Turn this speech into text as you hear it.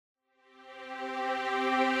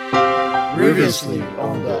Previously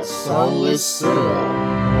on the Sunless Citadel.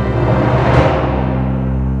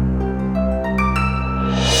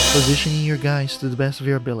 Positioning your guys to the best of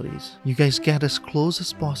your abilities, you guys get as close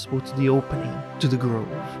as possible to the opening, to the grove.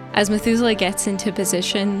 As Methuselah gets into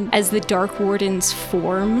position, as the Dark Warden's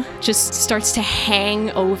form just starts to hang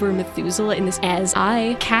over Methuselah in this, as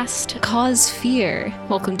I cast Cause Fear.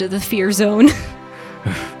 Welcome to the fear zone.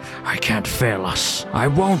 I can't fail us. I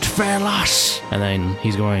won't fail us. And then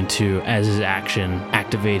he's going to, as his action,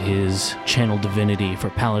 activate his channel divinity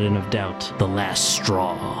for Paladin of Doubt, the last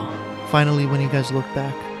straw. Finally, when you guys look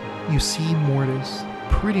back, you see Mortis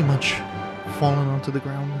pretty much fallen onto the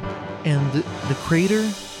ground, and the crater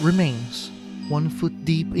remains 1 foot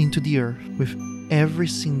deep into the earth, with every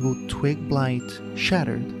single twig blight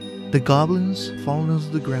shattered. The goblins fallen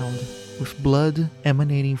onto the ground, with blood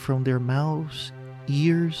emanating from their mouths,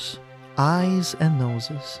 ears, eyes, and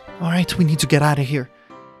noses. Alright, we need to get out of here.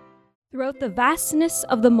 Throughout the vastness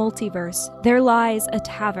of the multiverse, there lies a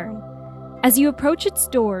tavern. As you approach its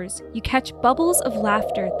doors, you catch bubbles of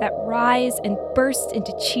laughter that rise and burst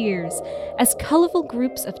into cheers as colorful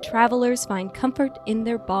groups of travelers find comfort in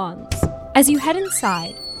their bonds. As you head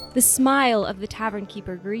inside, the smile of the tavern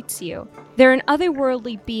keeper greets you. They're an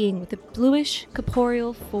otherworldly being with a bluish,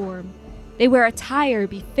 corporeal form. They wear attire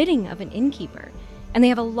befitting of an innkeeper, and they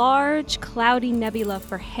have a large, cloudy nebula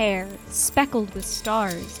for hair speckled with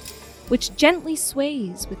stars, which gently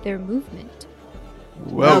sways with their movement.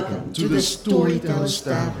 Welcome to the Storyteller's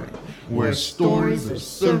Tavern, where stories are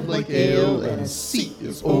served like ale and a seat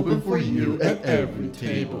is open for you at every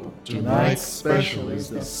table. Tonight's special is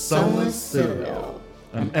the Sunless Citadel,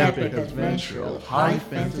 an epic adventure of high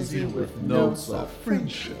fantasy with notes of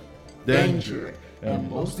friendship, danger, and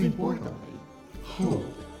most importantly, hope.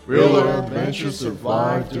 Will our adventure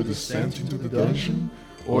survive the descent into the dungeon,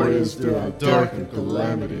 or is there a darker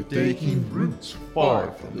calamity taking root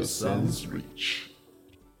far from the sun's reach?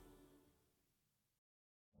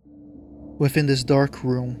 Within this dark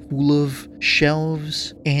room, full of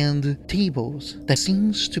shelves and tables that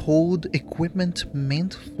seems to hold equipment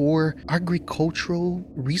meant for agricultural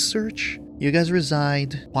research, you guys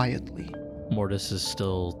reside quietly. Mortis is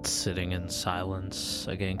still sitting in silence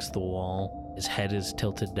against the wall. His head is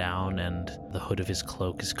tilted down and the hood of his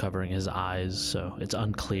cloak is covering his eyes, so it's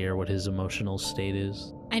unclear what his emotional state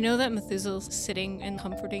is. I know that Methuselah's sitting and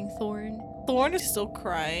comforting Thorn. Thorn is still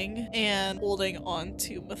crying and holding on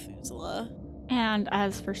to Methuselah. And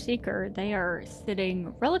as for Seeker, they are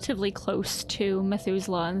sitting relatively close to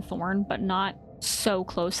Methuselah and Thorn, but not so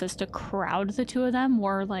close as to crowd the two of them,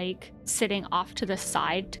 more like sitting off to the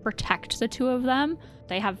side to protect the two of them.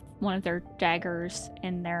 They have one of their daggers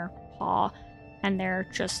in their paw, and they're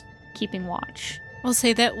just keeping watch. I'll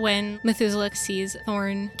say that when Methuselah sees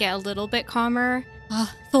Thorn get a little bit calmer,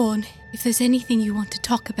 Thorn, if there's anything you want to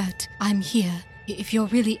talk about, I'm here. If you're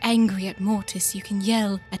really angry at Mortis, you can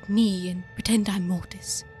yell at me and pretend I'm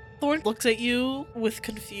Mortis. Thorn looks at you with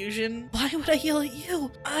confusion. Why would I yell at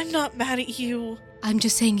you? I'm not mad at you. I'm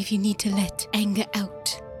just saying if you need to let anger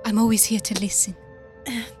out, I'm always here to listen.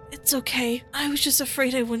 It's okay. I was just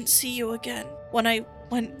afraid I wouldn't see you again when I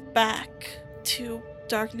went back to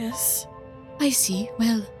darkness. I see.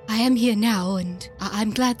 Well, I am here now, and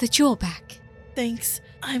I'm glad that you're back. Thanks.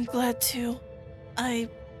 I'm glad too. I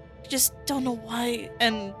just don't know why.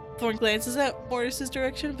 And Thorn glances at Mortis's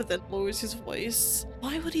direction, but then lowers his voice.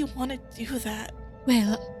 Why would he want to do that?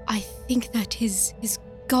 Well, I think that his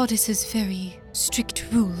goddess has very strict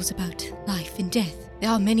rules about life and death. There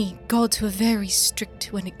are many gods who are very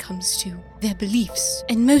strict when it comes to their beliefs.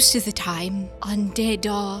 And most of the time, undead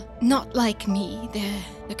are not like me.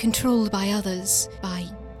 They're controlled by others, by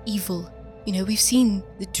evil. You know, we've seen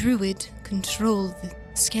the druid control the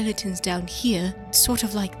skeletons down here, sort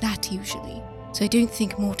of like that usually. So I don't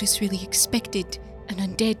think Mortis really expected an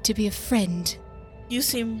undead to be a friend. You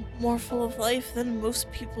seem more full of life than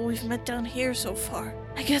most people we've met down here so far.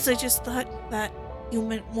 I guess I just thought that you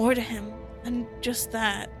meant more to him than just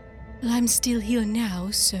that. Well, I'm still here now,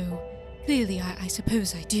 so clearly I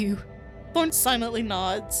suppose I do. Thorn silently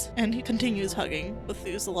nods, and he continues hugging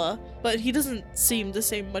Methuselah, but he doesn't seem to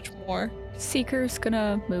say much more. Seeker's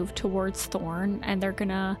gonna move towards Thorn, and they're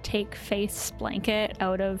gonna take Faith's blanket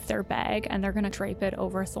out of their bag, and they're gonna drape it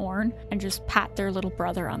over Thorn, and just pat their little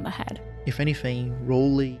brother on the head. If anything,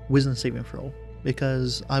 roll a wisdom saving throw,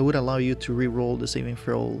 because I would allow you to re-roll the saving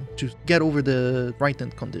throw to get over the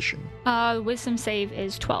frightened condition. Wisdom save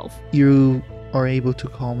is 12. You are able to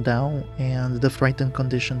calm down, and the frightened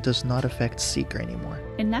condition does not affect Seeker anymore.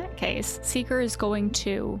 In that case, Seeker is going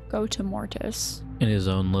to go to Mortis. In his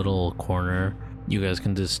own little corner, You guys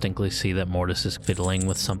can distinctly see that Mortis is fiddling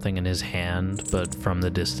with something in his hand, but from the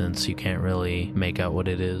distance you can't really make out what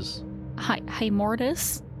it is. Hi,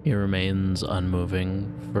 Mortis? He remains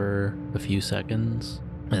unmoving for a few seconds,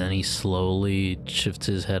 and then he slowly shifts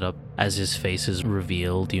his head up. As his face is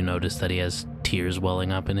revealed, you notice that he has tears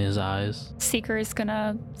welling up in his eyes. Seeker is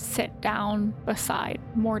gonna sit down beside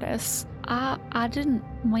Mortis. I didn't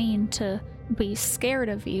mean to be scared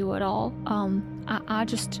of you at all. I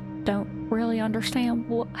just don't really understand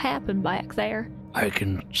what happened back there. I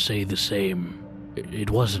can say the same.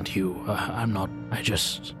 It wasn't you. I'm not.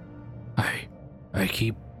 I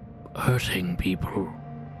keep hurting people.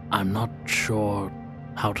 I'm not sure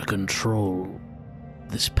how to control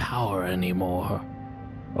this power anymore,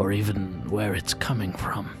 or even where it's coming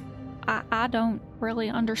from. I don't really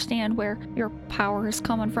understand where your power is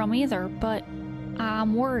coming from either, but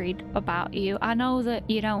I'm worried about you. I know that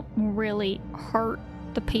you don't really hurt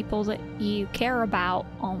the people that you care about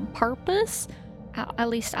on purpose. At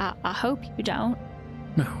least I hope you don't.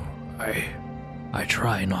 No, I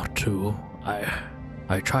try not to.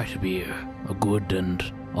 I try to be a good and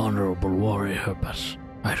honorable warrior, but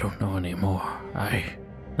I don't know anymore. And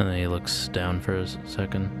then he looks down for a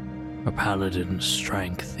second. A paladin's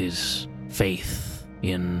strength is faith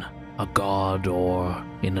in a god or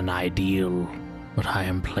in an ideal, but I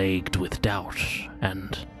am plagued with doubt,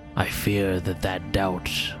 and I fear that doubt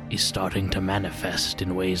is starting to manifest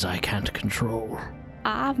in ways I can't control.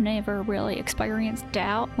 I've never really experienced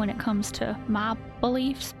doubt when it comes to my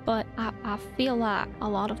beliefs, but I feel like a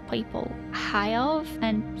lot of people have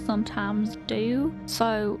and sometimes do.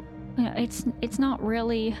 So, it's not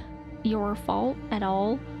really your fault at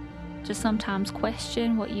all to sometimes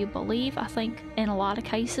question what you believe. I think in a lot of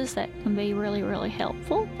cases that can be really, really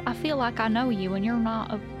helpful. I feel like I know you and you're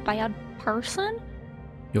not a bad person.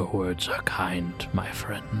 Your words are kind, my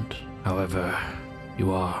friend. However,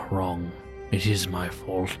 you are wrong. It is my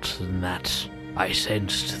fault in that I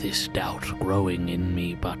sensed this doubt growing in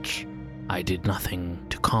me, but I did nothing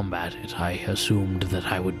to combat it. I assumed that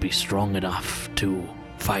I would be strong enough to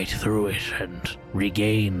fight through it and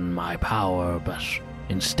regain my power, but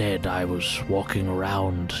instead I was walking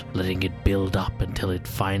around letting it build up until it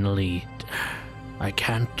finally... I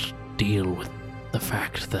can't deal with the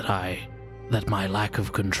fact that my lack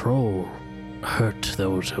of control hurt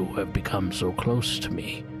those who have become so close to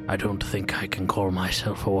me. I don't think I can call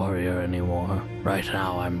myself a warrior anymore. Right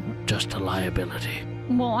now, I'm just a liability.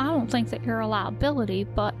 Well, I don't think that you're a liability,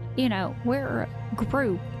 but, we're a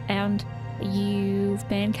group, and you've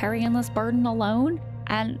been carrying this burden alone,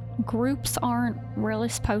 and groups aren't really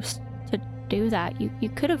supposed to do that. You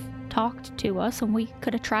could have talked to us, and we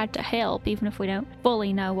could have tried to help, even if we don't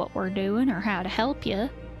fully know what we're doing or how to help you.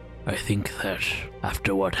 I think that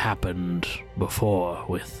after what happened before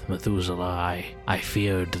with Methuselah, I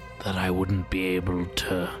feared that I wouldn't be able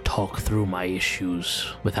to talk through my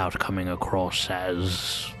issues without coming across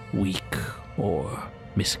as weak or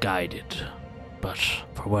misguided. But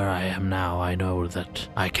for where I am now, I know that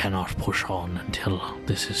I cannot push on until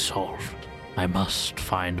this is solved. I must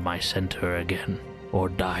find my center again, or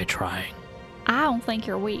die trying. I don't think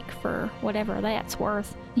you're weak for whatever that's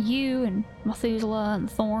worth. You and Methuselah and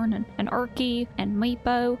Thorn and Urki and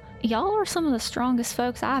Meepo, y'all are some of the strongest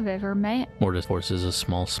folks I've ever met. Mortis forces a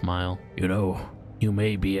small smile. You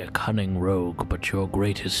may be a cunning rogue, but your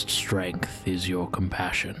greatest strength is your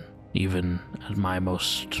compassion. Even at my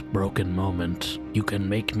most broken moment, you can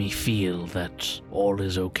make me feel that all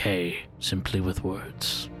is okay simply with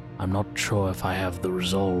words. I'm not sure if I have the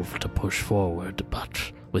resolve to push forward,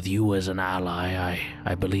 but with you as an ally,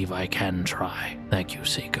 I believe I can try. Thank you,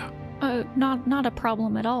 Seeker. Oh, not a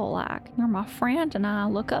problem at all. Like, you're my friend and I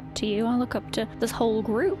look up to you. I look up to this whole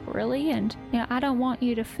group, really, and I don't want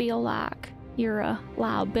you to feel like you're a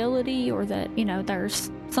liability or that,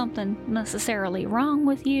 there's something necessarily wrong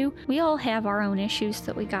with you. We all have our own issues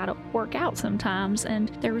that we gotta work out sometimes, and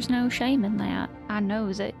there's no shame in that. I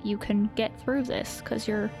know that you can get through this because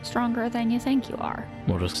you're stronger than you think you are.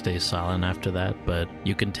 Mortis stays silent after that, but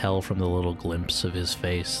you can tell from the little glimpse of his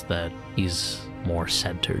face that he's more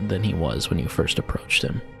centered than he was when you first approached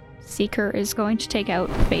him. Seeker is going to take out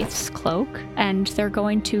Faith's cloak, and they're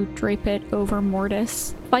going to drape it over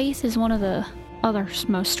Mortis. Faith is one of the other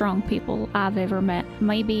most strong people I've ever met.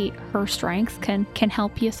 Maybe her strength can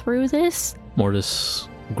help you through this. Mortis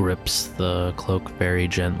grips the cloak very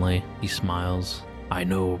gently. He smiles. I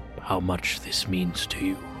know how much this means to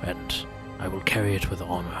you, and I will carry it with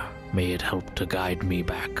honor. May it help to guide me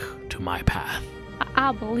back to my path.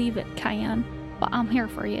 I believe it can, but I'm here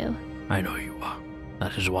for you. I know you are.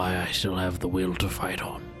 That is why I still have the will to fight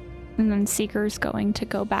on. And then Seeker's going to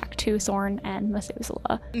go back to Thorn and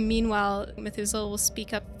Methuselah. Meanwhile, Methuselah will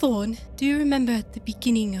speak up. Thorn, do you remember at the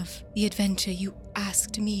beginning of the adventure you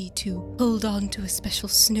asked me to hold on to a special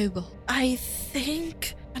snowball? I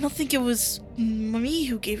don't think it was me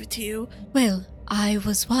who gave it to you. Well, I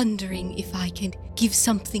was wondering if I can give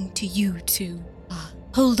something to you to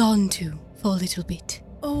hold on to for a little bit.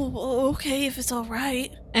 Oh, okay, if it's all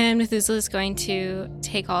right. And Methuselah is going to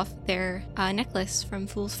take off their necklace from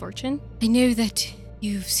Fool's Fortune. I know that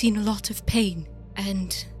you've seen a lot of pain,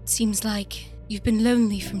 and it seems like you've been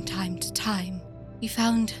lonely from time to time. You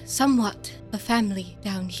found somewhat a family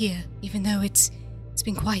down here, even though it's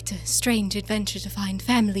been quite a strange adventure to find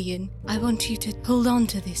family in. I want you to hold on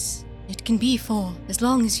to this. It can be for as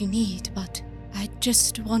long as you need, but I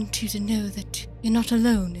just want you to know that you're not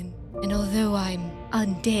alone, and although I'm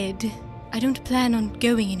undead, I don't plan on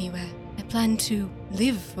going anywhere. I plan to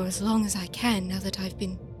live for as long as I can now that I've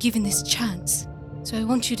been given this chance. So I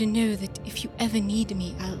want you to know that if you ever need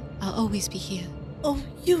me, I'll always be here. Oh,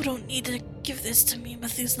 you don't need to give this to me,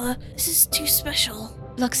 Methuselah. This is too special.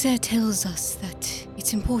 Luxair tells us that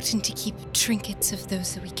it's important to keep trinkets of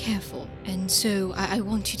those that we care for, and so I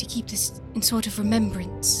want you to keep this in sort of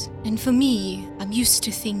remembrance. And for me, I'm used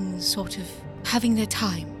to things sort of having their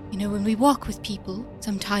time. You know, when we walk with people,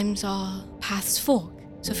 sometimes our paths fork.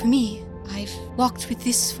 So for me, I've walked with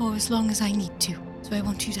this for as long as I need to, so I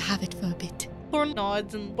want you to have it for a bit. Thorn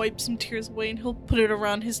nods and wipes some tears away, and he'll put it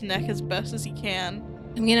around his neck as best as he can.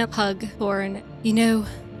 I'm gonna hug Thorn. You know,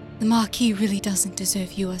 the Marquis really doesn't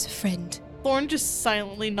deserve you as a friend. Thorn just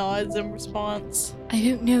silently nods in response. I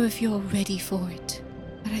don't know if you're ready for it,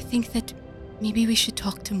 but I think that maybe we should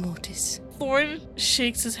talk to Mortis. Thorn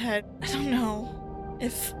shakes his head. I don't know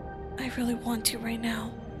if I really want to right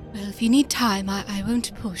now. Well, if you need time, I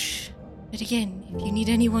won't push. But again, if you need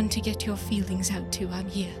anyone to get your feelings out to, I'm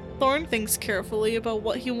here. Thorn thinks carefully about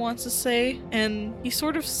what he wants to say, and he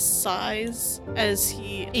sort of sighs as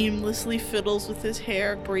he aimlessly fiddles with his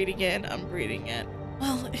hair, braiding it and unbraiding it.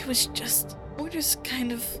 Well, it was just... Mortis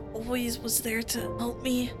kind of always was there to help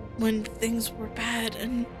me when things were bad,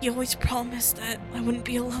 and he always promised that I wouldn't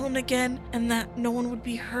be alone again, and that no one would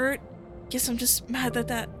be hurt. Guess I'm just mad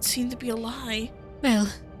that seemed to be a lie. Well,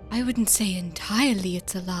 I wouldn't say entirely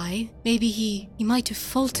it's a lie. Maybe he might have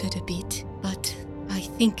faltered a bit, but I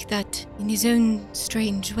think that in his own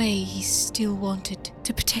strange way, he still wanted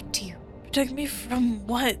to protect you. Protect me from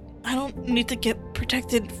what? I don't need to get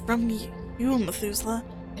protected from you, Methuselah.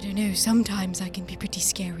 I don't know, sometimes I can be pretty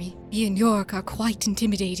scary. He and York are quite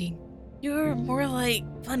intimidating. You're more like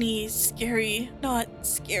funny, scary, not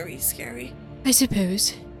scary. I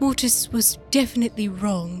suppose. Mortis was definitely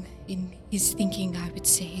wrong in his thinking, I would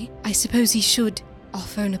say. I suppose he should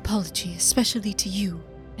offer an apology, especially to you.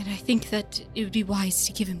 And I think that it would be wise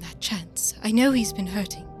to give him that chance. I know he's been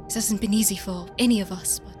hurting. This hasn't been easy for any of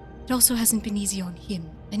us, but it also hasn't been easy on him.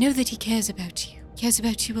 I know that he cares about you. He cares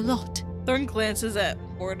about you a lot. Thorn glances at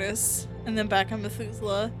Mortis, and then back on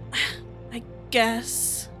Methuselah. I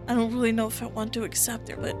guess. I don't really know if I want to accept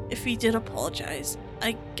it, but if he did apologize,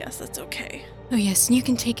 I guess that's okay. Oh yes, and you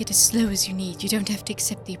can take it as slow as you need. You don't have to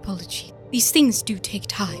accept the apology. These things do take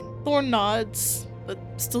time. Thorn nods, but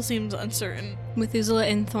still seems uncertain. Methuselah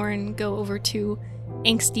and Thorn go over to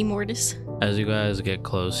angsty Mortis. As you guys get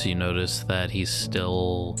close, you notice that he's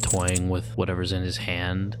still toying with whatever's in his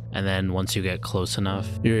hand. And then once you get close enough,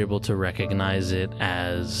 you're able to recognize it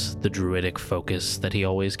as the druidic focus that he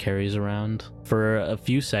always carries around. For a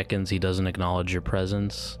few seconds, he doesn't acknowledge your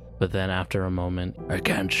presence. But then after a moment, I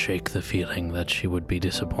can't shake the feeling that she would be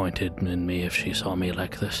disappointed in me if she saw me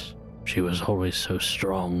like this. She was always so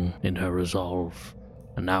strong in her resolve.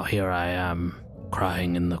 And now here I am,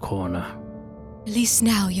 crying in the corner. At least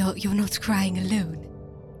now you're not crying alone.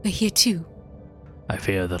 We're here too. I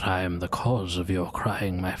fear that I am the cause of your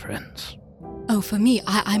crying, my friends. Oh, for me,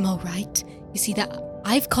 I'm all right. You see that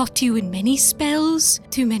I've caught you in many spells,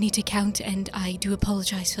 too many to count, and I do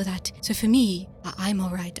apologize for that. So for me, I'm all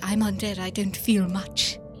right. I'm undead. I don't feel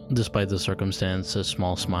much. Despite the circumstance, a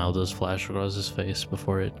small smile does flash across his face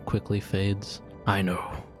before it quickly fades. I know,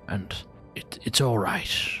 and it's all right.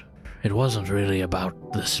 It wasn't really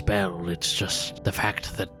about the spell, it's just the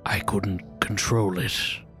fact that I couldn't control it.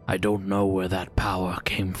 I don't know where that power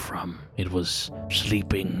came from. It was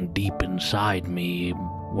sleeping deep inside me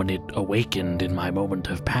when it awakened in my moment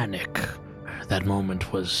of panic. That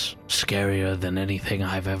moment was scarier than anything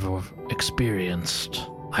I've ever experienced.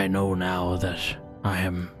 I know now that I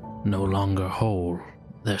am no longer whole.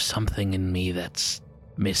 There's something in me that's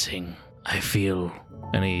missing. I feel,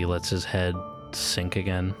 and he lets his head sink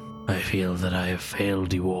again. I feel that I have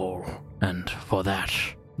failed you all, and for that,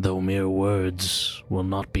 though mere words will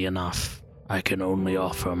not be enough, I can only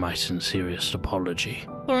offer my sincerest apology.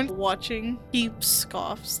 Thorn, watching, he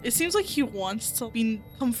scoffs. It seems like he wants to be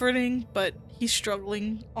comforting, but he's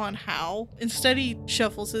struggling on how. Instead, he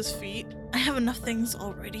shuffles his feet. I have enough things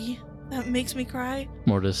already that makes me cry.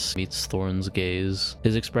 Mortis meets Thorn's gaze.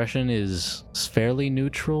 His expression is fairly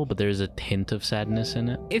neutral, but there's a hint of sadness in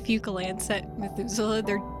it. If you glance at Methuselah,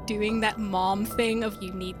 they're doing that mom thing of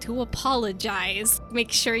you need to apologize.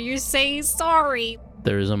 Make sure you say sorry.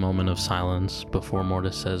 There is a moment of silence before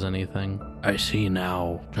Mortis says anything. I see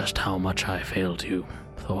now just how much I failed you,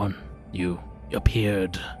 Thorn. You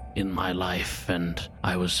appeared in my life, and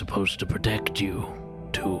I was supposed to protect you,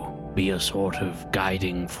 to be a sort of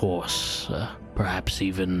guiding force, perhaps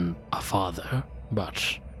even a father. But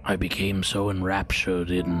I became so enraptured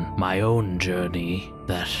in my own journey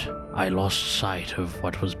that I lost sight of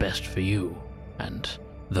what was best for you. And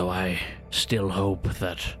though I still hope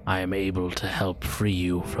that I am able to help free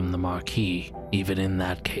you from the Marquis, even in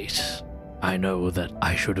that case, I know that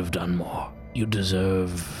I should have done more. You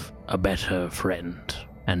deserve a better friend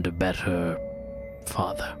and a better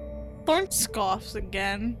father. Thorn scoffs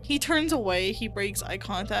again. He turns away, he breaks eye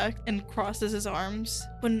contact, and crosses his arms.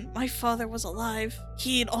 When my father was alive,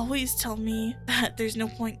 he'd always tell me that there's no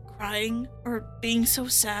point crying or being so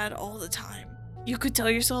sad all the time. You could tell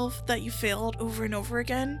yourself that you failed over and over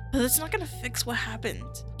again, but that's not gonna fix what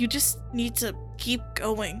happened. You just need to keep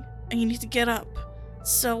going, and you need to get up.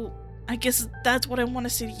 So, I guess that's what I want to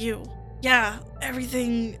say to you. Yeah,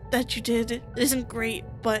 everything that you did isn't great,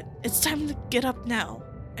 but it's time to get up now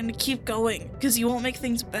and to keep going, because you won't make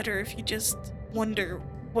things better if you just wonder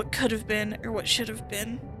what could have been or what should have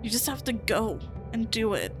been. You just have to go and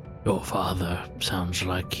do it. Your father sounds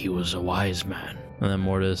like he was a wise man. And then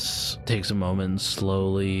Mortis takes a moment,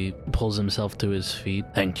 slowly pulls himself to his feet.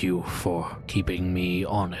 Thank you for keeping me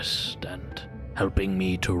honest and helping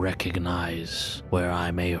me to recognize where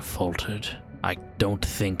I may have faltered. I don't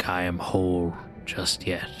think I am whole just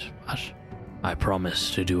yet, but I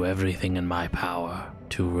promise to do everything in my power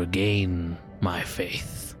to regain my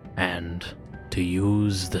faith and to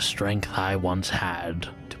use the strength I once had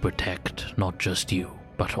to protect not just you,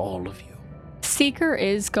 but all of you. Seeker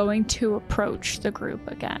is going to approach the group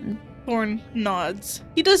again. Thorn nods.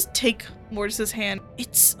 He does take Mortis's hand.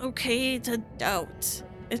 It's okay to doubt.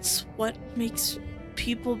 It's what makes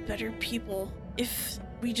people better people. If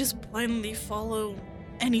we just blindly follow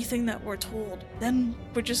anything that we're told, then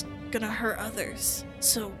we're just gonna hurt others.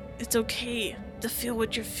 So it's okay to feel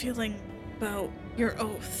what you're feeling about your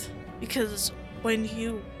oath, because when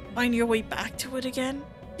you find your way back to it again,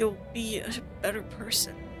 you'll be a better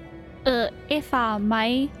person. If I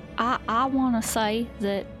may, I want to say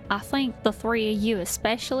that I think the three of you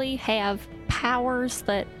especially have powers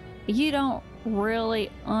that you don't really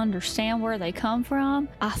understand where they come from.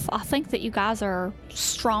 I think that you guys are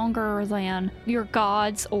stronger than your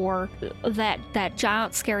gods or that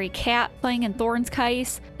giant scary cat thing in Thorn's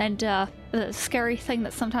case, and the scary thing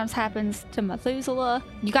that sometimes happens to Methuselah.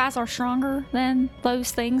 You guys are stronger than those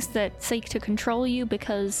things that seek to control you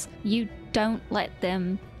because you don't let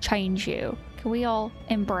them change you. Can we all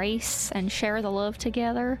embrace and share the love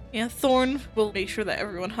together? Yeah, Thorn will make sure that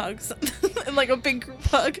everyone hugs in like a big group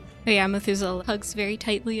hug. Yeah, Methuselah hugs very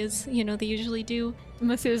tightly as, they usually do.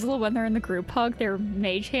 Methuselah, when they're in the group hug, their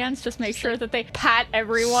mage hands just make sure that they pat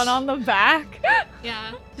everyone on the back.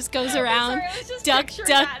 Yeah, just goes around, duck,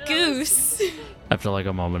 duck, goose. After like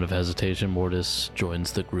a moment of hesitation, Mortis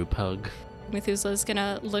joins the group hug. Methuselah's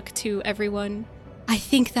gonna look to everyone. I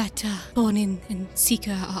think that Thorn and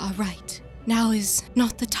Seeker are right. Now is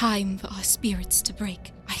not the time for our spirits to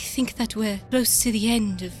break. I think that we're close to the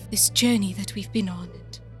end of this journey that we've been on,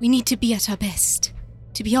 and we need to be at our best.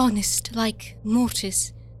 To be honest, like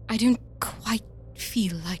Mortis, I don't quite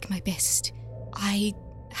feel like my best. I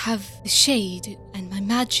have the shade, and my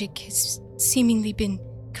magic has seemingly been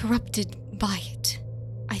corrupted by it.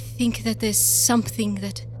 I think that there's something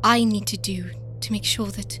that I need to do to make sure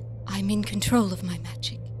that I'm in control of my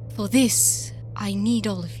magic. For this, I need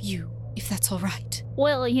all of you, if that's all right.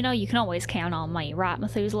 Well, you can always count on me, right,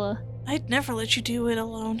 Methuselah? I'd never let you do it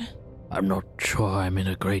alone. I'm not sure I'm in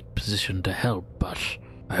a great position to help, but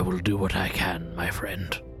I will do what I can, my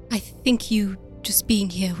friend. I think you just being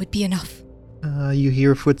here would be enough. You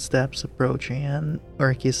hear footsteps approaching, and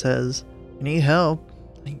Orky says, "You need help?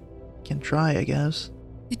 I can try, I guess."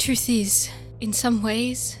 The truth is, in some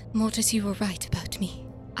ways, Mortis, you were right about me.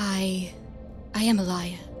 I am a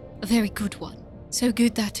liar, a very good one. So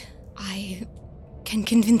good that I can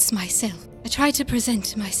convince myself. I try to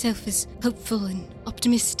present myself as hopeful and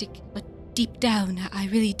optimistic, but deep down, I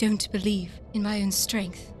really don't believe in my own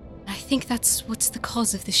strength. I think that's what's the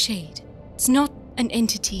cause of the shade. It's not an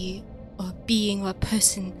entity or being or a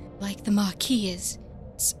person like the Marquis is.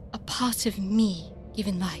 It's a part of me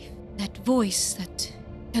given life. That voice that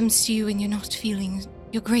comes to you when you're not feeling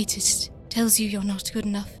your greatest, tells you you're not good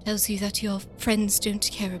enough, tells you that your friends don't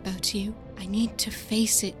care about you. I need to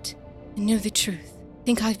face it and know the truth. I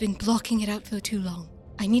think I've been blocking it out for too long.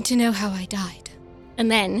 I need to know how I died. And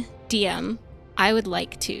then, DM, I would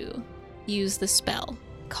like to use the spell,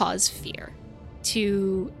 Cause Fear,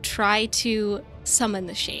 to try to summon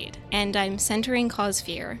the shade. And I'm centering Cause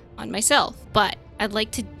Fear on myself, but I'd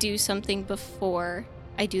like to do something before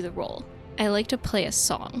I do the roll. I like to play a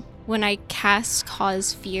song. When I cast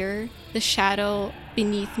Cause Fear, the shadow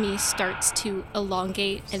beneath me starts to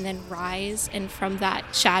elongate and then rise, and from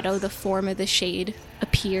that shadow, the form of the shade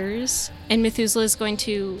appears. And Methuselah is going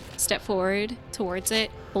to step forward towards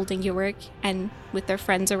it, holding Yorick, and with their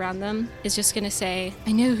friends around them, is just going to say,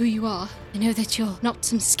 I know who you are. I know that you're not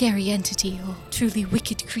some scary entity or truly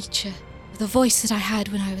wicked creature. The voice that I had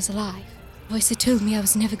when I was alive. The voice that told me I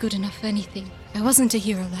was never good enough for anything. I wasn't a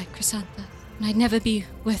hero like Chrysantha, and I'd never be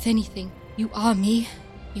worth anything. You are me.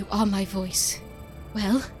 You are my voice.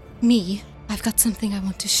 Well, me, I've got something I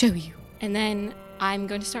want to show you. And then I'm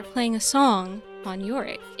going to start playing a song on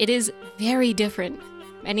Yorick. It is very different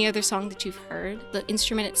from any other song that you've heard. The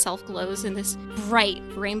instrument itself glows in this bright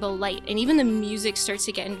rainbow light, and even the music starts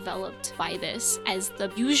to get enveloped by this as the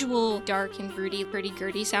usual dark and broody,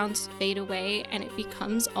 hurdy-gurdy sounds fade away, and it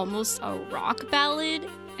becomes almost a rock ballad.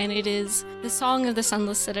 And it is the song of the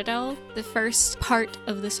Sunless Citadel. The first part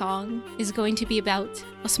of the song is going to be about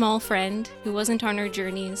a small friend who wasn't on our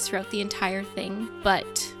journeys throughout the entire thing,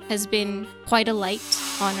 but has been quite a light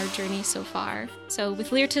on our journey so far. So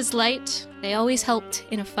with Lyrta's light, they always helped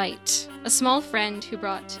in a fight. A small friend who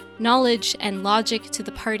brought knowledge and logic to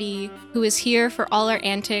the party, who is here for all our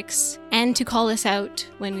antics and to call us out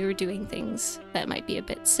when we were doing things that might be a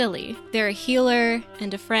bit silly. They're a healer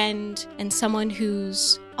and a friend and someone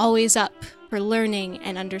who's always up for learning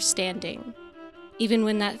and understanding, even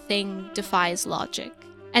when that thing defies logic.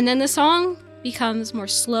 And then the song becomes more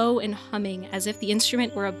slow and humming, as if the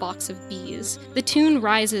instrument were a box of bees. The tune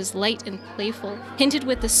rises light and playful, hinted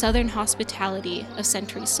with the southern hospitality of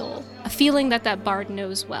Sentry's soul, a feeling that bard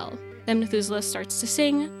knows well. Then Methuselah starts to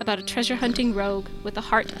sing about a treasure-hunting rogue with the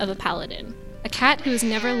heart of a paladin, a cat who is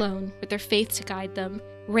never alone, with their faith to guide them,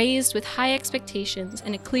 raised with high expectations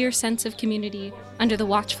and a clear sense of community under the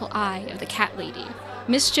watchful eye of the cat lady.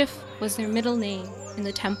 Mischief was their middle name in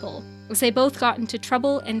the temple, as they both got into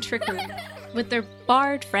trouble and trickery with their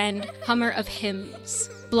bard friend, Hummer of Hymns,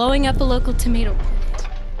 blowing up a local tomato plant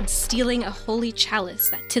and stealing a holy chalice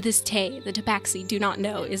that to this day the Tabaxi do not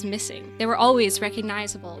know is missing. They were always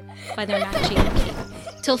recognizable by their matching key,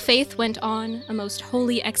 till Faith went on a most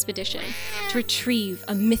holy expedition to retrieve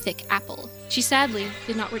a mythic apple. She sadly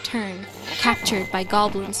did not return, captured by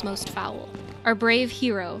goblins most foul. Our brave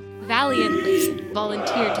hero valiantly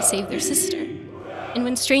volunteered to save their sister. And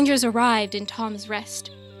when strangers arrived in Tom's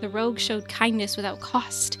Rest, the rogue showed kindness without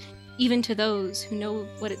cost, even to those who know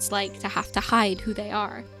what it's like to have to hide who they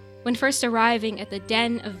are. When first arriving at the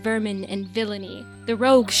den of vermin and villainy, the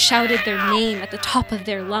rogue shouted their name at the top of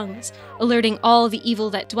their lungs, alerting all the evil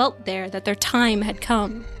that dwelt there that their time had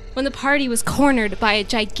come. When the party was cornered by a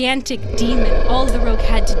gigantic demon, all the rogue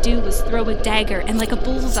had to do was throw a dagger and, like a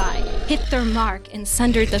bullseye, hit their mark and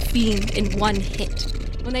sundered the fiend in one hit.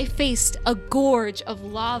 When they faced a gorge of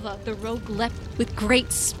lava, the rogue leapt with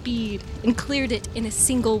great speed and cleared it in a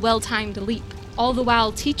single well-timed leap, all the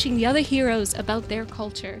while teaching the other heroes about their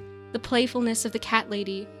culture, the playfulness of the cat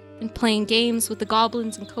lady, and playing games with the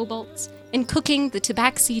goblins and kobolds, and cooking the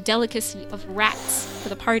tabaxi delicacy of rats for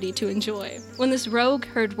the party to enjoy. When this rogue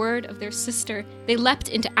heard word of their sister, they leapt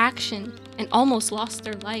into action and almost lost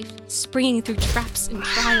their life, springing through traps and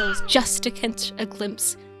trials just to catch a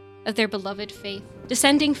glimpse of their beloved Faith.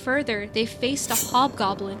 Descending further, they faced a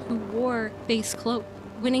hobgoblin who wore Faith's cloak,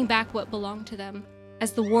 winning back what belonged to them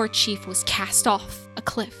as the war chief was cast off a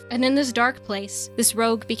cliff. And in this dark place, this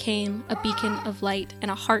rogue became a beacon of light and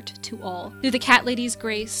a heart to all. Through the cat lady's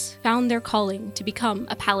grace, found their calling to become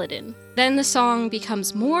a paladin. Then the song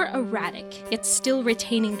becomes more erratic, yet still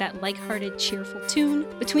retaining that light-hearted, cheerful tune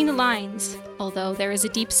between the lines, although there is a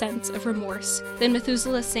deep sense of remorse. Then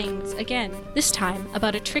Methuselah sings again, this time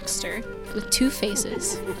about a trickster with two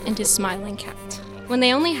faces and his smiling cat. When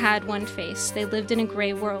they only had one face, they lived in a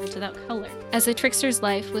gray world without color, as the trickster's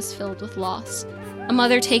life was filled with loss. a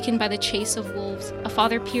mother taken by the chase of wolves, a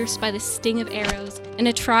father pierced by the sting of arrows, and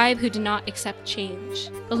a tribe who did not accept change.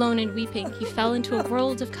 Alone and weeping, he fell into a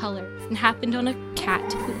world of color and happened on a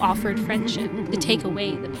cat who offered friendship to take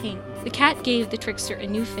away the pain. The cat gave the trickster a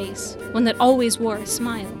new face, one that always wore a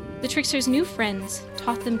smile. The trickster's new friends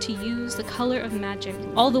taught them to use the color of magic,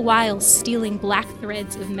 all the while stealing black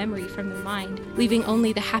threads of memory from their mind, leaving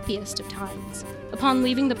only the happiest of times. Upon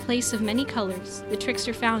leaving the place of many colors, the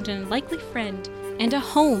trickster found an unlikely friend and a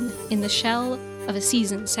home in the shell of a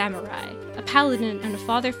seasoned samurai, a paladin and a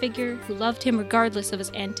father figure who loved him regardless of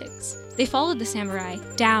his antics. They followed the samurai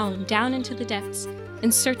down into the depths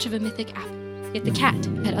in search of a mythic apple. Yet the cat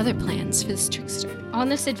had other plans for this trickster. On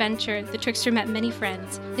this adventure, the trickster met many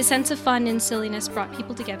friends. His sense of fun and silliness brought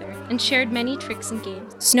people together and shared many tricks and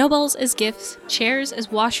games. Snowballs as gifts, chairs as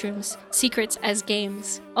washrooms, secrets as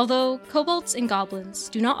games. Although kobolds and goblins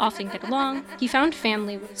do not often get along, he found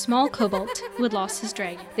family with a small kobold who had lost his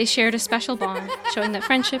dragon. They shared a special bond, showing that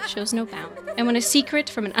friendship shows no bound. And when a secret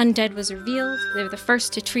from an undead was revealed, they were the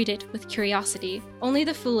first to treat it with curiosity. Only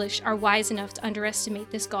the foolish are wise enough to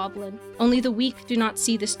underestimate this goblin. Only the weak do not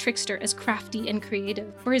see this trickster as crafty and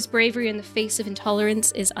creative, for his bravery in the face of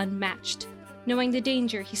intolerance is unmatched. Knowing the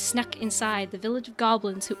danger, he snuck inside the village of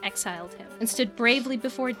goblins who exiled him, and stood bravely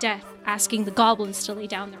before death, asking the goblins to lay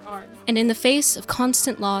down their arms. And in the face of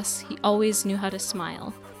constant loss, he always knew how to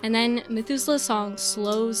smile. And then Methuselah's song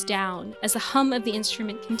slows down as the hum of the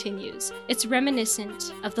instrument continues. It's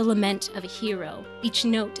reminiscent of the lament of a hero. Each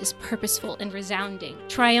note is purposeful and resounding,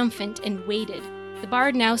 triumphant and weighted. The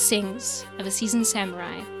bard now sings of a seasoned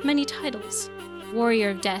samurai, many titles: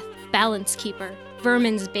 warrior of death, balance keeper,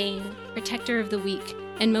 vermin's bane, protector of the weak,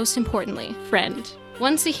 and most importantly, friend.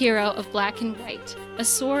 Once a hero of black and white, a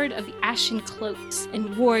sword of the ashen cloaks,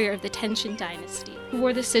 and warrior of the Tenshin dynasty, who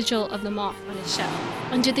wore the sigil of the moth on his shell.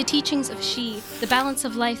 Under the teachings of Shi, the balance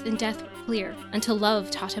of life and death were clear, until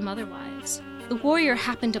love taught him otherwise. The warrior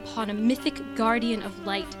happened upon a mythic guardian of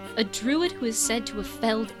light, a druid who is said to have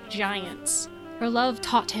felled giants. Her love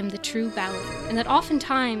taught him the true balance, and that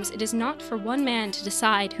oftentimes it is not for one man to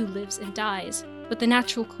decide who lives and dies, but the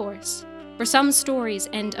natural course. For some stories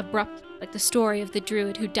end abruptly, like the story of the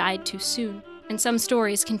druid who died too soon, and some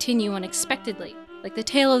stories continue unexpectedly, like the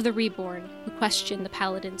tale of the reborn who questioned the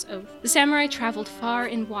paladin's oath. The samurai traveled far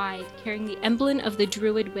and wide, carrying the emblem of the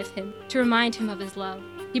druid with him to remind him of his love.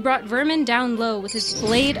 He brought vermin down low with his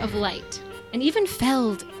blade of light, and even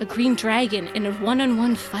felled a green dragon in a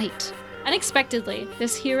one-on-one fight. Unexpectedly,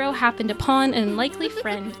 this hero happened upon an unlikely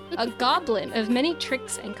friend, a goblin of many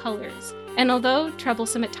tricks and colors, and although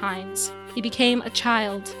troublesome at times, he became a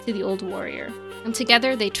child to the old warrior. And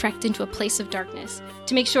together they trekked into a place of darkness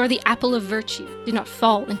to make sure the apple of virtue did not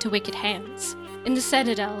fall into wicked hands. In the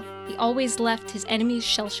Citadel, he always left his enemies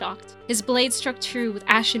shell-shocked. His blade struck true with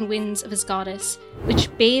ashen winds of his goddess, which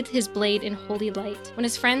bathed his blade in holy light. When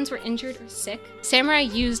his friends were injured or sick, Samurai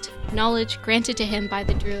used knowledge granted to him by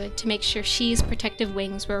the druid to make sure Shi's protective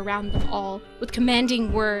wings were around them all. With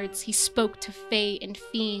commanding words, he spoke to Fae and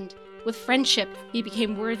Fiend. With friendship, he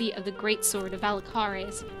became worthy of the great sword of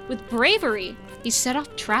Valakares. With bravery, he set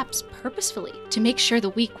off traps purposefully to make sure the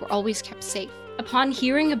weak were always kept safe. Upon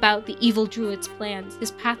hearing about the evil druid's plans,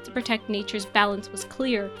 his path to protect nature's balance was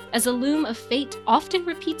clear, as the loom of fate often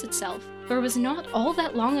repeats itself. For it was not all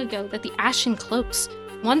that long ago that the Ashen Cloaks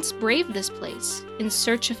once braved this place in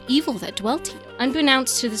search of evil that dwelt here.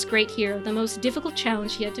 Unbeknownst to this great hero, the most difficult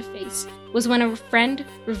challenge he had to face was when a friend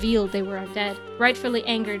revealed they were undead. Rightfully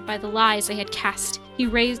angered by the lies they had cast, he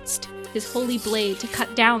raised his holy blade to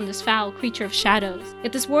cut down this foul creature of shadows.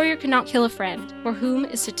 Yet this warrior could not kill a friend, for whom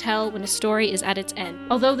is to tell when a story is at its end.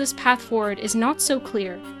 Although this path forward is not so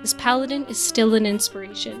clear, this paladin is still an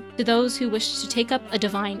inspiration to those who wish to take up a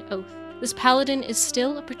divine oath. This paladin is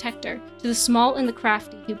still a protector to the small and the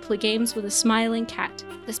crafty who play games with a smiling cat.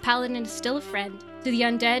 This paladin is still a friend to the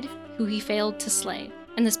undead who he failed to slay.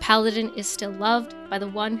 And this paladin is still loved by the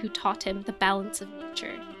one who taught him the balance of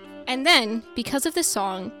nature. And then, because of this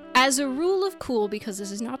song, as a rule of cool, because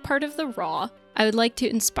this is not part of the raw, I would like to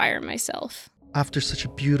inspire myself. After such a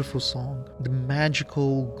beautiful song, the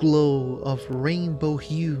magical glow of rainbow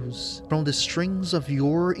hues from the strings of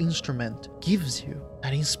your instrument gives you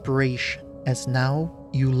that inspiration, as now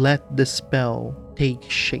you let the spell take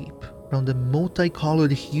shape. From the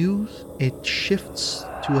multicolored hues, it shifts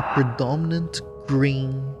to a predominant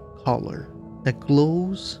green color that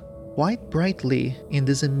glows quite brightly in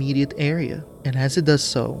this immediate area. And as it does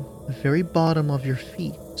so, the very bottom of your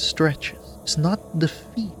feet stretches. It's not the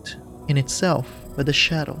feet in itself, but the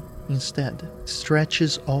shadow instead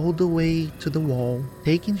stretches all the way to the wall,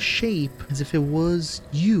 taking shape as if it was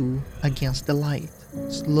you against the light.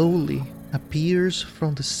 slowly appears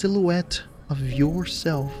from the silhouette of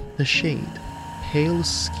yourself, the shade. Pale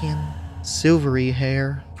skin, silvery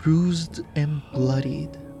hair, bruised and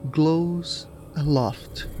bloodied, glows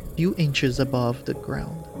aloft, few inches above the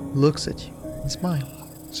ground, looks at you and smiles.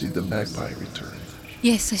 See the magpie return.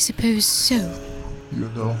 Yes, I suppose so. You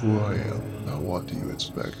know who I am. Now what do you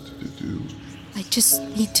expect to do? I just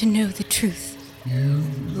need to know the truth. You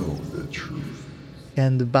know the truth.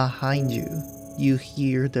 And behind you, you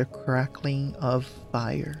hear the crackling of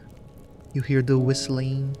fire. You hear the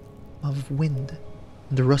whistling of wind,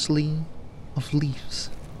 the rustling of leaves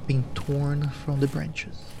being torn from the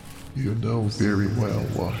branches. You know very well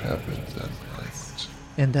what happened that night.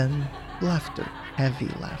 And then laughter, heavy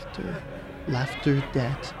laughter, laughter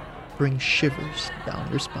that brings shivers down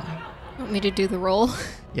your spine. Want me to do the roll?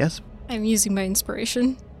 Yes, I'm using my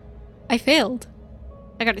inspiration. I failed.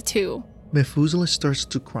 I got a 2. Methuselah starts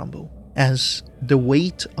to crumble as the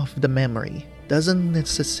weight of the memory doesn't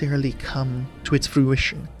necessarily come to its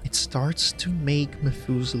fruition. It starts to make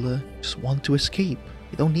Methuselah just want to escape.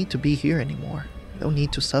 You don't need to be here anymore. You don't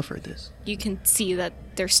need to suffer this. You can see that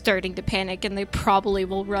they're starting to panic and they probably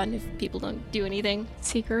will run if people don't do anything.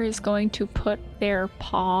 Seeker is going to put their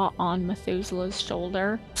paw on Methuselah's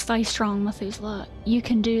shoulder. Stay strong, Methuselah. You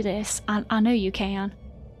can do this. I know you can.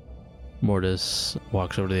 Mortis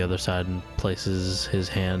walks over to the other side and places his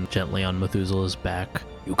hand gently on Methuselah's back.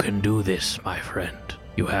 You can do this, my friend.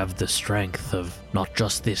 You have the strength of not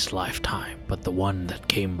just this lifetime, but the one that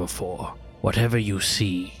came before. Whatever you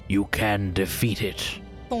see, you can defeat it.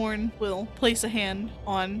 Thorn will place a hand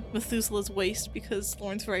on Methuselah's waist because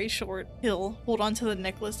Thorn's very short. He'll hold on to the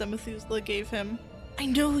necklace that Methuselah gave him. I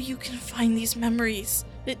know you can find these memories.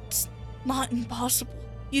 It's not impossible.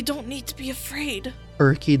 You don't need to be afraid.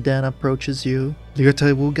 Urki then approaches you.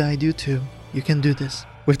 Lirta will guide you too. You can do this.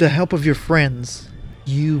 With the help of your friends,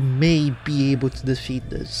 you may be able to defeat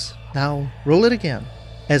this. Now, roll it again,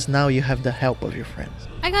 as now you have the help of your friends.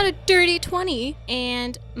 I got a dirty 20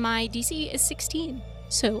 and my DC is 16.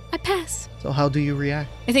 So I pass. So how do you react?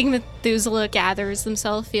 I think Methuselah gathers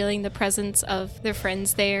themselves, feeling the presence of their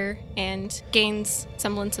friends there, and gains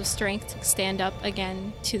semblance of strength to stand up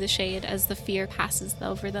again to the shade as the fear passes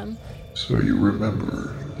over them. So you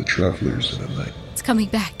remember the travelers in the night. It's coming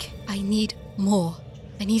back. I need more.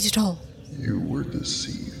 I need it all. You were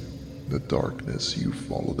deceived. In the darkness you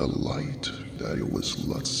followed a light that it was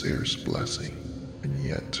Lutser's blessing. And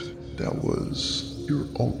yet that was your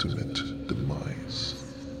ultimate demise.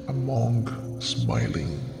 Among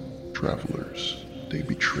smiling travelers, they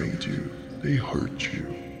betrayed you, they hurt you,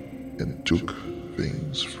 and took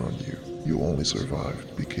things from you. You only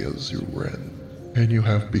survived because you ran, and you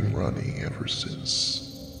have been running ever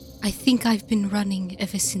since. I think I've been running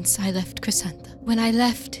ever since I left Chrysantha. When I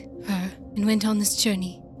left her and went on this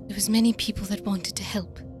journey, there was many people that wanted to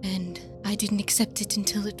help, and I didn't accept it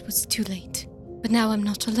until it was too late. But now I'm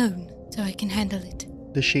not alone, so I can handle it.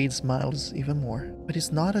 The shade smiles even more, but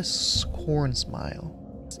it's not a scorn smile.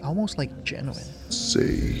 It's almost like genuine.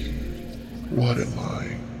 Say, what am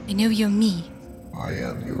I? I know you're me. I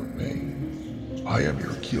am your pain. I am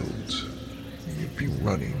your guilt. You've been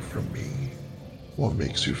running from me. What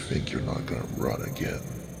makes you think you're not gonna run again?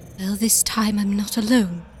 Well, this time I'm not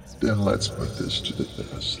alone. Then let's put this to the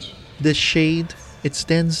test. The shade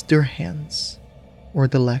extends their hands, or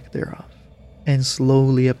the lack thereof, and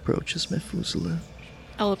slowly approaches Methuselah.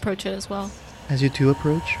 I'll approach it as well. As you two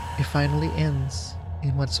approach, it finally ends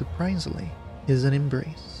in what surprisingly is an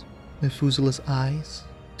embrace. Methuselah's eyes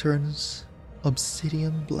turns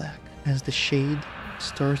obsidian black as the shade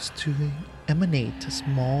starts to emanate a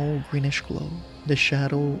small greenish glow. The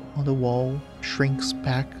shadow on the wall shrinks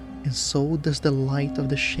back, and so does the light of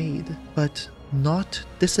the shade, but not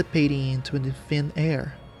dissipating into the thin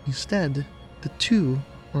air. Instead, the two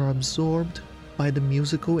are absorbed by the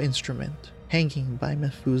musical instrument hanging by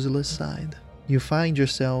Methuselah's side. You find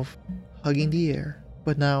yourself hugging the air,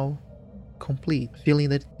 but now complete, feeling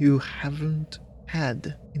that you haven't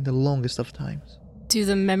had in the longest of times. Do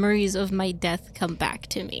the memories of my death come back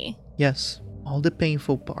to me? Yes, all the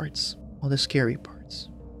painful parts, all the scary parts,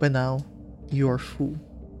 but now you are full.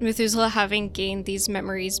 Methuselah, having gained these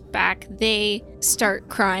memories back, they start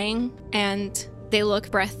crying and they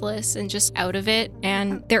look breathless and just out of it,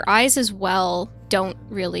 and their eyes as well don't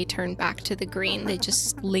really turn back to the green. They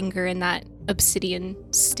just linger in that obsidian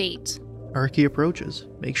state. Arky approaches,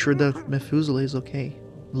 makes sure that Methuselah is okay.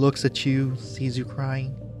 Looks at you, sees you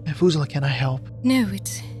crying. Methuselah, can I help? No, I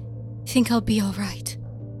think I'll be alright.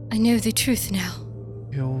 I know the truth now.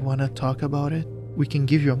 You wanna talk about it? We can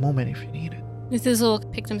give you a moment if you need it. Methuselah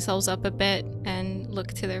pick themselves up a bit and look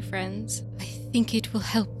to their friends. I think it will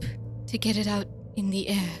help to get it out in the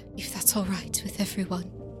air, if that's all right with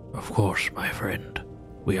everyone. Of course, my friend.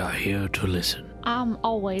 We are here to listen. I'm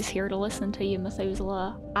always here to listen to you,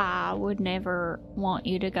 Methuselah. I would never want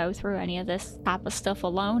you to go through any of this type of stuff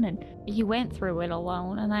alone, and you went through it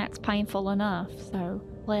alone, and that's painful enough, so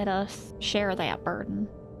let us share that burden.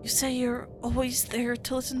 You say you're always there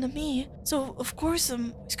to listen to me, so of course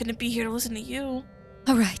I'm always gonna be here to listen to you.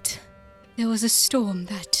 All right. There was a storm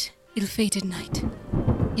that ill-fated night.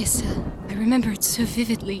 Yes, I remember it so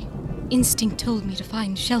vividly. Instinct told me to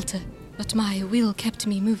find shelter, but my will kept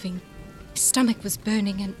me moving. My stomach was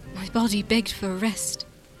burning and my body begged for a rest.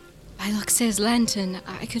 By Luxair's lantern,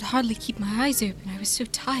 I could hardly keep my eyes open. I was so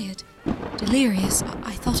tired. Delirious,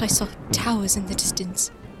 I thought I saw towers in the distance.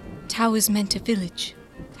 Towers meant a village.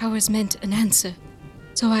 Towers meant an answer.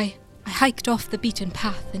 So I hiked off the beaten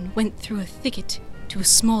path and went through a thicket to a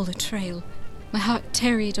smaller trail. My heart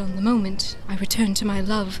tarried on the moment I returned to my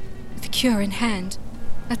love with the cure in hand.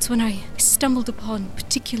 That's when I stumbled upon a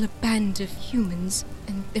particular band of humans,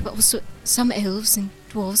 and there were also some elves and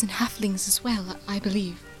dwarves and halflings as well, I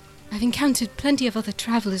believe. I've encountered plenty of other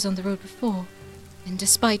travelers on the road before, and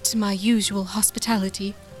despite my usual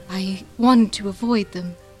hospitality, I wanted to avoid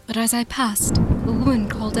them. But as I passed, a woman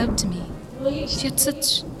called out to me. She had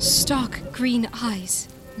such stark green eyes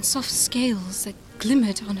and soft scales that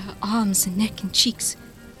glimmered on her arms and neck and cheeks.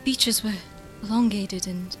 Features were elongated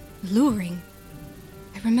and alluring.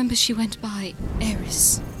 I remember she went by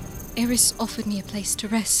Eris. Eris offered me a place to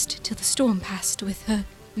rest till the storm passed with her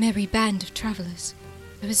merry band of travelers.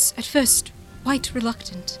 I was at first quite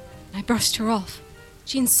reluctant, and I brushed her off.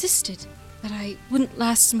 She insisted that I wouldn't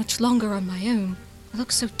last much longer on my own. I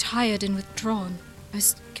looked so tired and withdrawn. I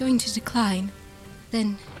was going to decline.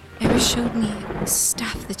 Then Eris showed me a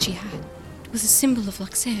staff that she had. It was a symbol of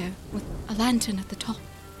Luxair, with a lantern at the top.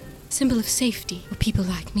 A symbol of safety for people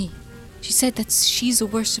like me. She said that she's a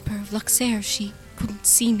worshipper of Luxair. She couldn't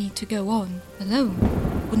see me to go on alone.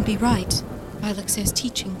 Wouldn't be right by Luxair's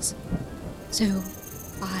teachings. So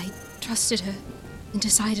I trusted her and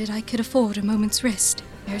decided I could afford a moment's rest.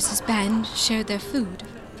 Eris's band shared their food,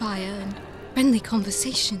 fire, and friendly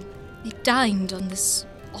conversation. They dined on this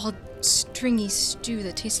odd, stringy stew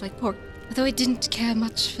that tastes like pork. Although I didn't care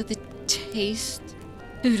much for the taste,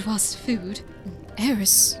 food was food. And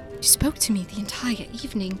Eris, she spoke to me the entire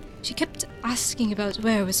evening. She kept asking about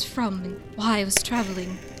where I was from and why I was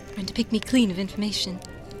traveling, trying to pick me clean of information.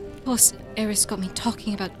 Of course, Eris got me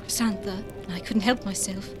talking about Chrysantha, and I couldn't help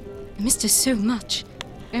myself. I missed her so much.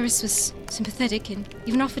 Eris was sympathetic and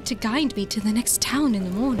even offered to guide me to the next town in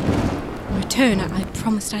the morning. In return, I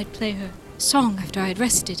promised I'd play her a song after I had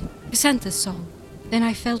rested, Chrysantha's song. Then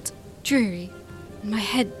I felt dreary, in my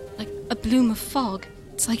head like a bloom of fog.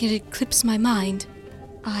 It's like it eclipsed my mind.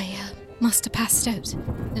 I must have passed out.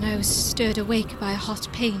 Then I was stirred awake by a hot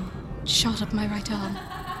pain. It shot up my right arm.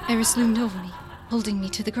 Eris loomed over me, holding me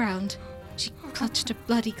to the ground. She clutched a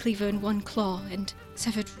bloody cleaver in one claw and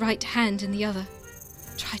severed right hand in the other.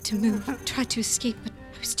 I tried to move, tried to escape, but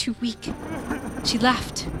I was too weak. She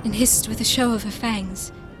laughed and hissed with a show of her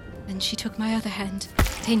fangs. Then she took my other hand. The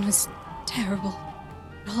pain was terrible.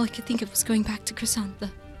 All I could think of was going back to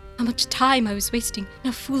Chrysantha. How much time I was wasting,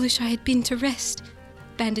 and how foolish I had been to rest.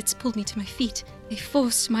 Bandits pulled me to my feet. They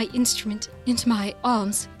forced my instrument into my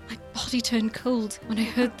arms. My body turned cold when I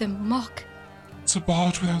heard them mock. It's a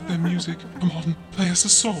bard without their music. Come on, play us a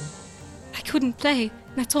song. I couldn't play,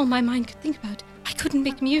 and that's all my mind could think about. I couldn't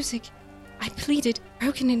make music. I pleaded,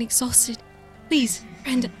 broken and exhausted. Please,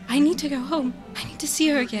 friend, I need to go home. I need to see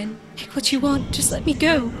her again. Take what you want, just let me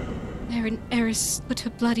go. There, Eris put her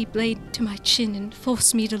bloody blade to my chin and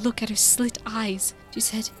forced me to look at her slit eyes. She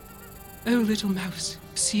said, "Oh, little mouse,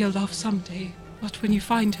 see your love someday, but when you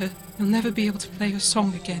find her, you'll never be able to play your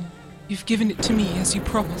song again. You've given it to me as you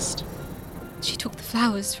promised." She took the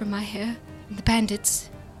flowers from my hair, and the bandits,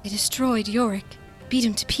 they destroyed Yorick, beat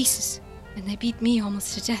him to pieces, and they beat me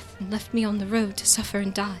almost to death and left me on the road to suffer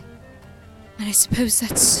and die. And I suppose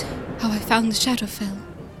that's how I found the Shadowfell,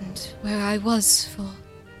 and where I was for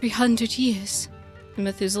 300 years.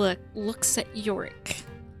 Methuselah looks at Yorick.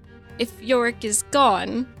 If Yorick is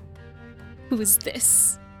gone, who is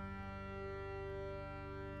this?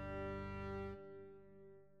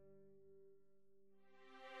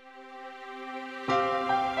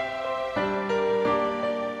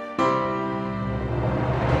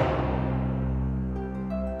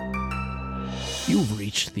 You've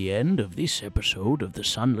reached the the end of this episode of the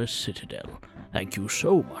Sunless Citadel. Thank you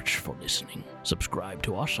so much for listening. Subscribe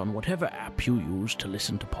to us on whatever app you use to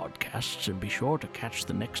listen to podcasts, and be sure to catch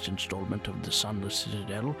the next installment of the Sunless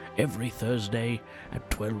Citadel every Thursday at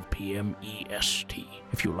 12 p.m. EST.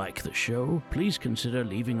 If you like the show, please consider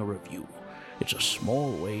leaving a review. It's a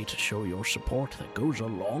small way to show your support that goes a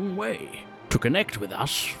long way. To connect with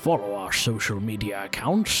us, follow our social media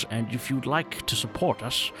accounts, and if you'd like to support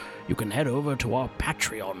us, you can head over to our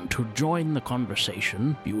Patreon to join the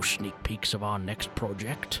conversation, view sneak peeks of our next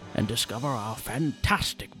project, and discover our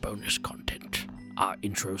fantastic bonus content. Our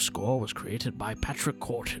intro score was created by Patrick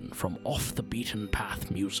Corton from Off the Beaten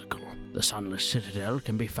Path Musical. The Sunless Citadel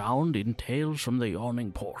can be found in Tales from the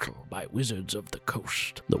Yawning Portal by Wizards of the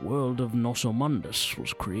Coast. The world of Nosomundus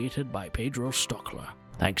was created by Pedro Stockler.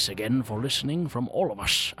 Thanks again for listening from all of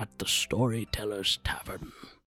us at the Storyteller's Tavern.